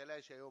ضعيفة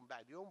تتلاشى يوم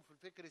بعد يوم. في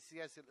الفكر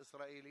السياسي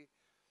الإسرائيلي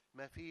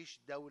ما فيش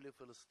دولة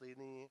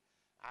فلسطينية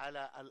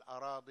على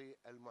الأراضي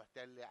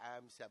المحتلة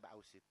عام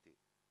 67.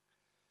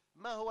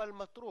 ما هو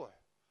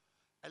المطروح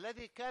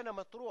الذي كان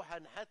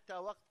مطروحا حتى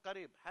وقت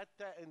قريب،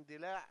 حتى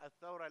اندلاع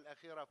الثورة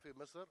الأخيرة في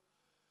مصر؟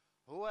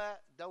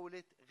 هو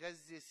دولة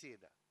غزة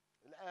سيناء.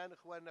 الآن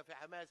إخواننا في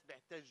حماس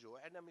بيحتجوا،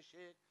 إحنا مش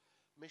هيك،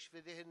 مش في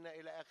ذهننا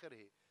إلى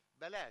آخره،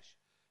 بلاش.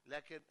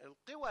 لكن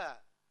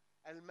القوى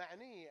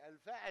المعنية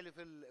الفاعلة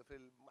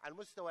على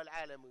المستوى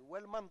العالمي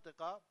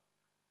والمنطقة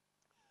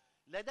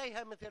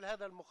لديها مثل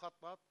هذا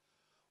المخطط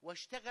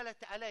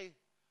واشتغلت عليه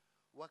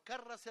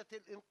وكرست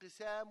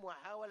الانقسام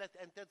وحاولت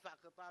أن تدفع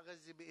قطاع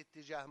غزة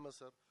باتجاه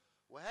مصر.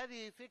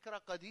 وهذه فكرة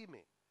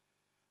قديمة،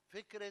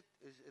 فكرة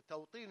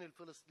توطين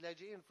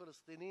اللاجئين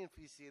الفلسطينيين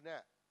في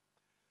سيناء،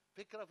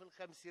 فكرة في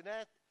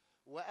الخمسينات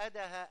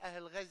وأدها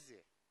أهل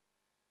غزة،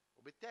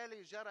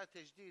 وبالتالي جرى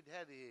تجديد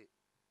هذه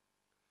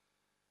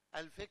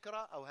الفكرة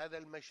أو هذا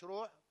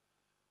المشروع.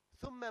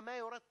 ثم ما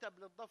يرتب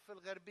للضفة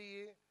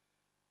الغربية،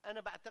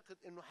 أنا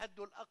بعتقد أنه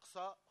حده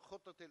الأقصى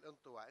خطة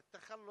الانطواء،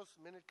 التخلص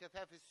من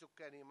الكثافة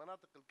السكانية،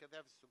 مناطق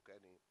الكثافة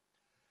السكانية،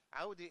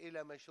 عودة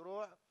إلى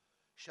مشروع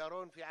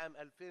شارون في عام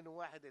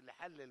 2001 اللي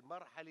حل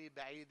المرحلة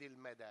بعيد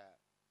المدى،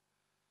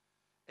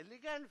 اللي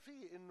قال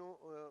فيه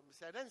أنه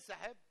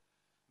سننسحب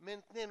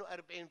من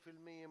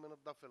 42% من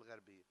الضفة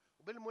الغربية.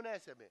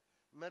 وبالمناسبة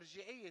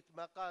مرجعية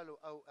ما قالوا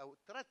أو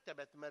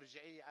ترتبت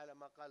مرجعية على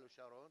ما قالوا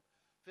شارون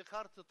في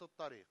خارطة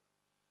الطريق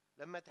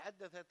لما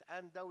تحدثت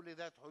عن دولة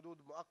ذات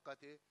حدود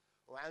مؤقتة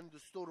وعن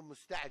دستور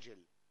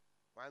مستعجل،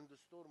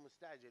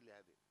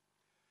 لهذه.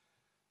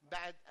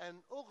 بعد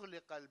أن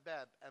أغلق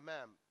الباب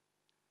أمام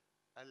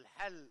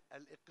الحل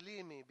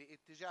الإقليمي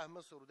باتجاه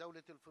مصر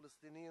ودولة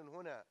الفلسطينيين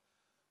هنا،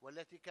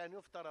 والتي كان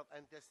يفترض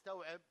أن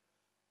تستوعب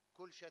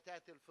كل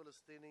شتات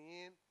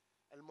الفلسطينيين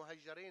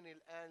المهجرين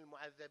الآن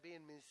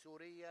المعذبين من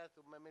سوريا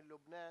ثم من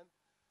لبنان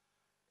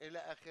إلى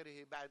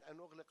آخره، بعد أن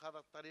أغلق هذا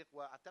الطريق،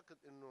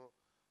 وأعتقد أنه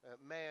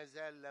ما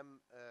يزال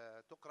لم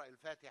تقرأ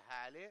الفاتحة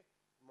عليه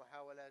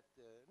محاولات،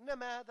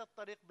 إنما هذا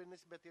الطريق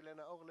بالنسبة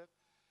لنا أغلق.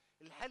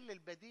 الحل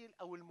البديل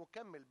أو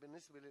المكمل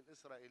بالنسبة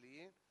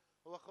للإسرائيليين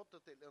هو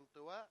خطة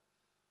الانطواء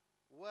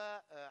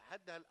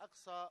وحدها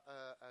الأقصى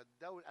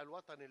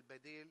الوطن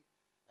البديل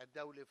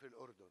الدولة في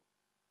الأردن.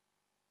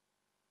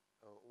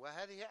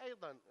 وهذه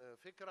أيضا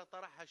فكرة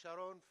طرحها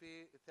شارون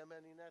في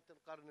ثمانينات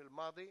القرن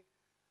الماضي،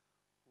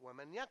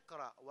 ومن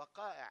يقرأ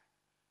وقائع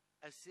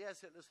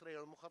السياسة الإسرائيلية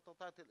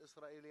والمخططات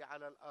الإسرائيلية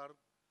على الأرض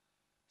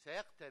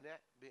سيقتنع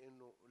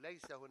بأنه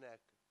ليس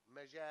هناك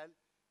مجال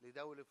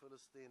لدولة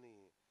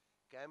فلسطينية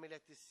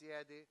كاملة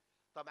السيادة.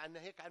 طبعا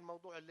ناهيك عن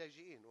موضوع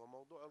اللاجئين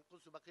وموضوع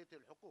القدس وبقية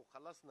الحقوق،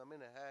 خلصنا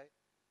منها هاي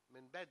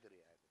من بدري،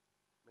 يعني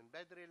من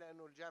بدري،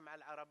 لأنه الجامعة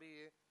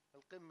العربية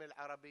القمة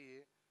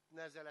العربية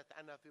تنازلت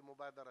عنها في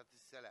مبادرة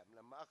السلام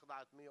لما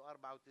أخضعت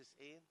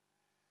 194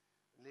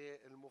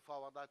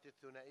 للمفاوضات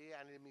الثنائية،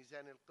 يعني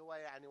ميزان القوى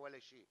يعني ولا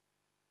شيء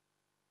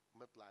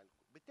مطلع.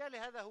 بالتالي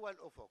هذا هو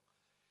الأفق.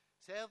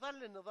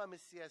 سيظل النظام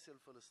السياسي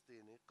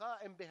الفلسطيني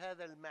قائم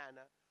بهذا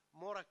المعنى،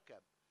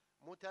 مركب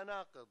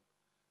متناقض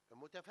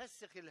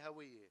متفسخ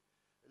الهوية،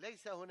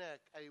 ليس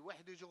هناك أي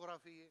وحدة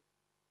جغرافية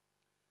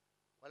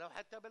ولو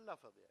حتى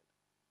باللفظ، يعني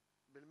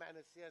بالمعنى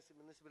السياسي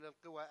بالنسبة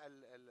للقوى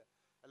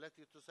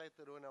التي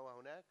تسيطر هنا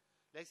وهناك.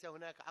 ليس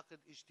هناك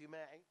عقد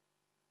اجتماعي،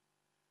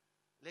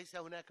 ليس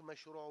هناك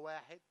مشروع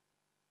واحد،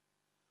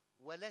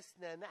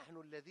 ولسنا نحن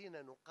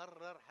الذين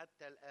نقرر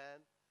حتى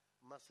الآن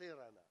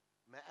مصيرنا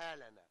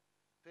مآلنا.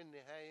 في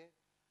النهاية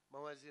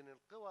موازين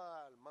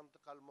القوى،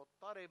 المنطقة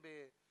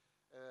المضطربة،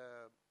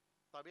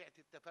 طبيعة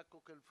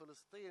التفكك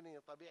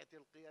الفلسطيني، طبيعة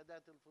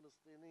القيادات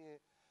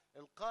الفلسطينية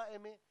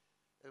القائمة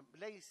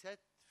ليست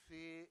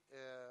في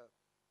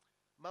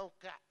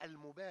موقع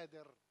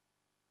المبادر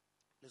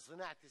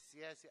لصناعة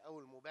السياسة أو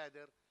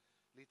المبادر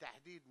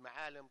لتحديد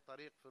معالم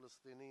طريق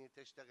فلسطينية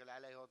تشتغل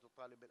عليها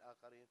وتطالب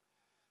الآخرين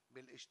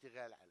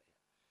بالاشتغال عليها.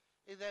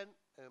 إذن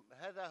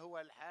هذا هو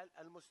الحال.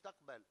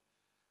 المستقبل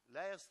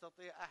لا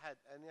يستطيع أحد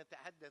أن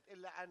يتحدث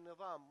إلا عن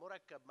نظام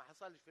مركب ما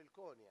حصلش في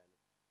الكون، يعني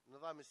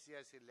النظام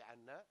السياسي اللي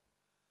عنا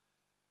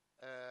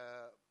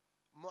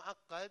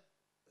معقد،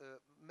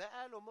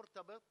 مآله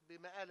مرتبط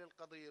بمآل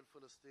القضية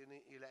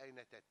الفلسطينية إلى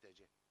أين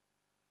تتجه.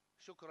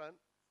 شكرا،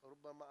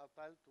 ربما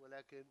أطلت،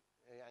 ولكن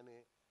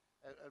يعني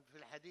في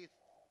الحديث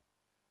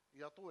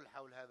يطول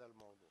حول هذا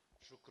الموضوع.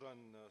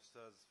 شكرا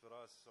أستاذ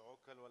فراس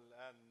عوكل.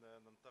 والآن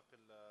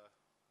ننتقل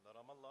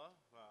لرام الله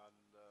مع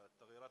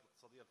التغيرات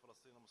الاقتصادية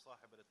الفلسطينية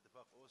المصاحبة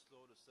لاتفاق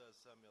أوسلو. الأستاذ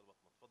سامي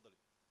البطمة، تفضلي.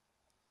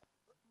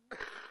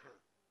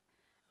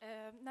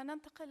 بدنا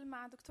ننتقل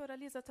مع دكتورة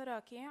ليزا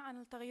تراكي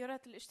عن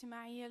التغيرات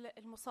الاجتماعية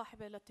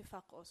المصاحبة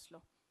لاتفاق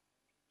أوسلو.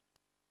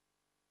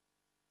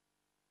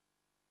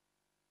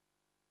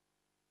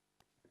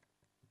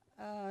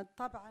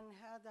 طبعا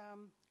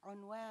هذا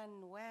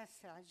عنوان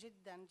واسع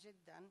جدا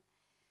جدا.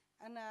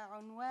 أنا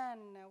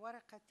عنوان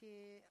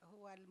ورقتي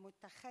هو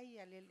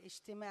المتخيل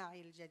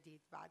الاجتماعي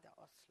الجديد بعد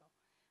أوسلو،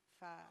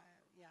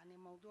 فيعني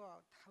موضوع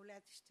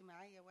تحولات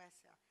اجتماعية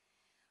واسع.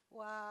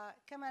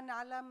 وكما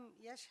نعلم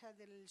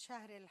يشهد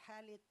الشهر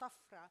الحالي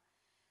طفرة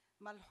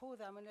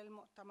ملحوظة من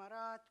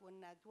المؤتمرات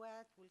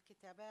والندوات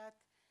والكتابات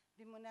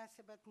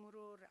بمناسبة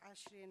مرور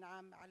 20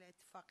 عام على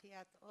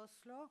اتفاقيات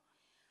أوسلو،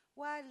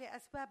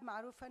 ولأسباب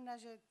معروفة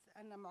نجد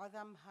أن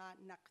معظمها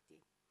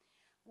نقدي.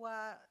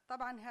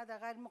 وطبعا هذا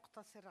غير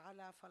مقتصر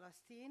على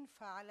فلسطين.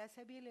 فعلى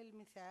سبيل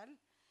المثال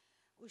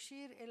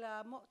أشير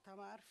إلى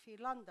مؤتمر في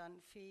لندن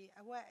في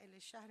أوائل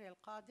الشهر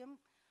القادم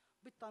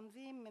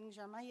بالتنظيم من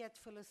جمعية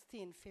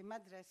فلسطين في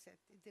مدرسة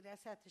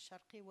الدراسات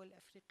الشرقية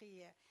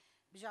والأفريقية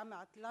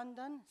بجامعة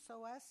لندن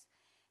سواس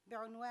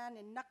بعنوان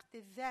النقد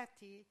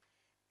الذاتي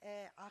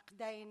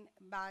عقدين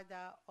بعد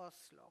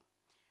أوسلو.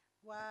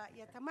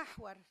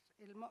 ويتمحور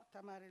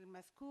المؤتمر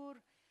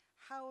المذكور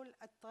حول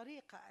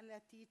الطريقة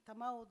التي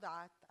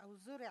تموضعت أو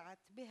زرعت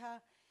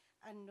بها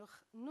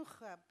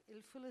النخب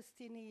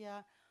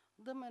الفلسطينية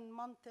ضمن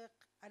منطق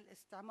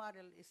الاستعمار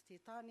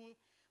الاستيطاني،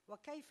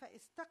 وكيف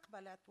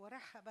استقبلت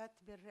ورحبت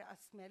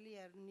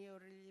بالرأسمالية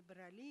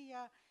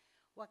النيوليبرالية،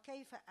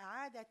 وكيف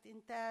أعادت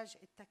إنتاج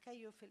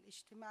التكيف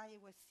الاجتماعي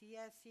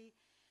والسياسي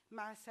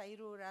مع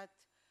سيرورة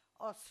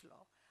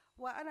أوسلو.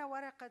 وأنا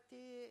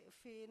ورقتي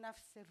في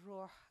نفس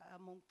الروح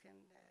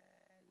ممكن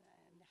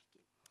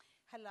نحكي.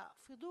 هلا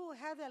في ضوء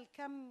هذا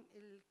الكم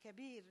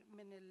الكبير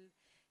من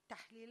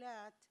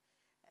التحليلات،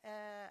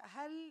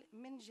 هل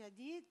من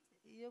جديد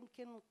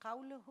يمكن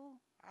قوله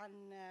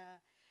عن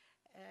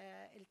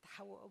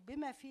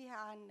بما فيها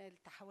عن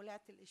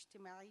التحولات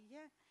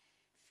الاجتماعية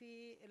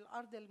في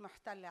الأرض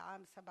المحتلة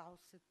عام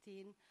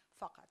 67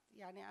 فقط؟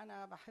 يعني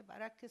أنا بحب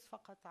أركز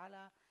فقط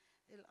على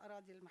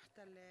الأراضي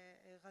المحتلة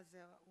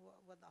غزة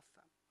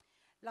وضفة.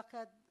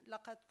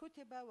 لقد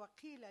كتب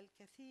وقيل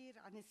الكثير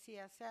عن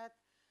السياسات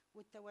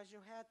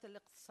والتوجهات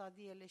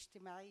الاقتصادية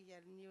الاجتماعية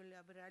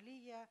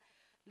النيوليبرالية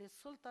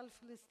للسلطة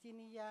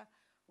الفلسطينية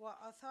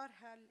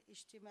وآثارها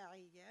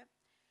الاجتماعية،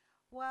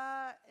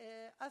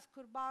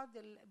 وأذكر بعض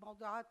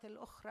الموضوعات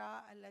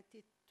الأخرى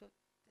التي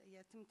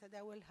يتم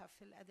تداولها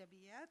في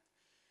الأدبيات،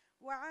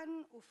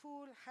 وعن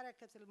أفول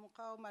حركة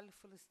المقاومة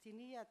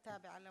الفلسطينية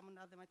التابعة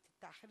لمنظمة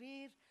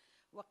التحرير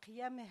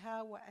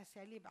وقيمها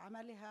وأساليب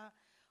عملها،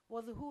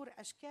 وظهور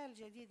أشكال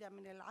جديدة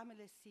من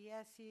العمل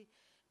السياسي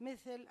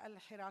مثل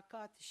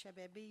الحراكات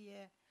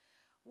الشبابية،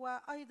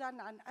 وأيضا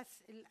عن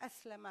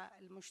الأسلمة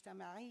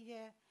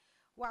المجتمعية،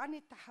 وعن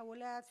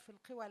التحولات في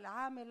القوى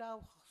العاملة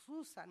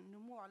وخصوصا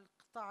نمو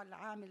القطاع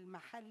العام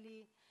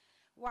المحلي،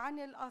 وعن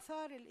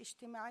الآثار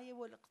الاجتماعية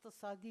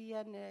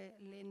والاقتصادية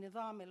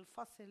لنظام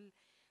الفصل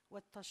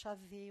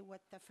والتشظي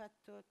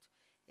والتفتت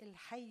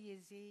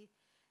الحيزي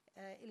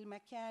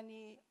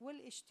المكاني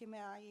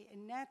والاجتماعي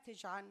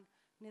الناتج عن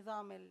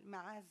نظام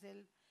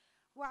المعازل،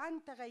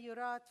 وعن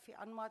تغيرات في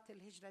أنماط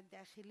الهجرة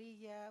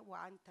الداخلية،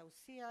 وعن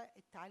توسيع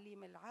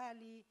التعليم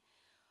العالي،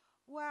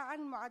 وعن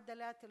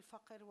معدلات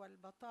الفقر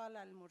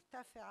والبطالة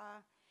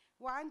المرتفعة،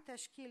 وعن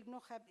تشكيل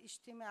نخب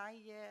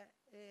اجتماعية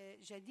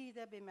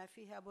جديدة بما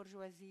فيها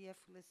برجوازية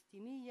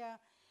فلسطينية،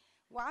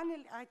 وعن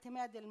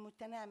الاعتماد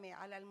المتنامي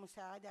على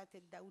المساعدات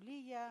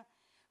الدولية،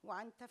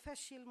 وعن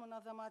تفشي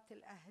المنظمات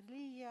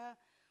الأهلية،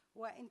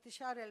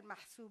 وانتشار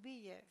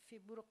المحسوبية في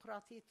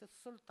بيروقراطية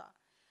السلطة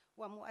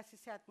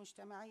ومؤسسات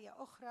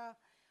مجتمعية أخرى،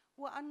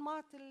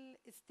 وأنماط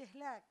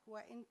الاستهلاك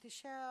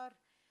وانتشار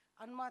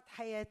أنماط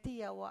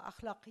حياتية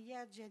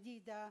وأخلاقيات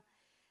جديدة،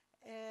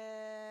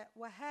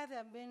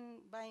 وهذا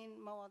من بين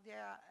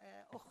مواضيع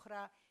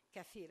أخرى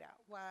كثيرة.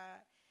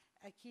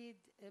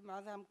 وأكيد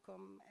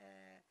معظمكم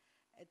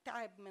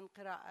تعب من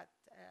قراءة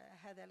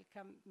هذا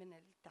الكم من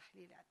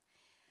التحليلات.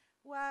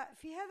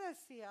 وفي هذا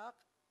السياق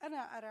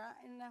أنا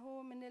أرى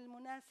أنه من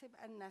المناسب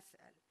أن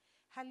نسأل: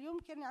 هل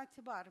يمكن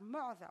اعتبار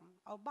معظم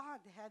أو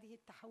بعض هذه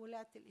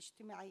التحولات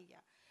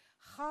الاجتماعية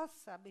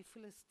خاصة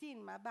بفلسطين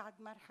ما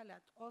بعد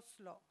مرحلة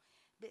أوسلو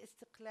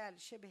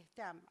باستقلال شبه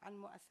تام عن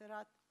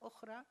مؤثرات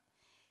أخرى؟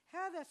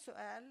 هذا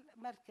سؤال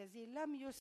مركزي لم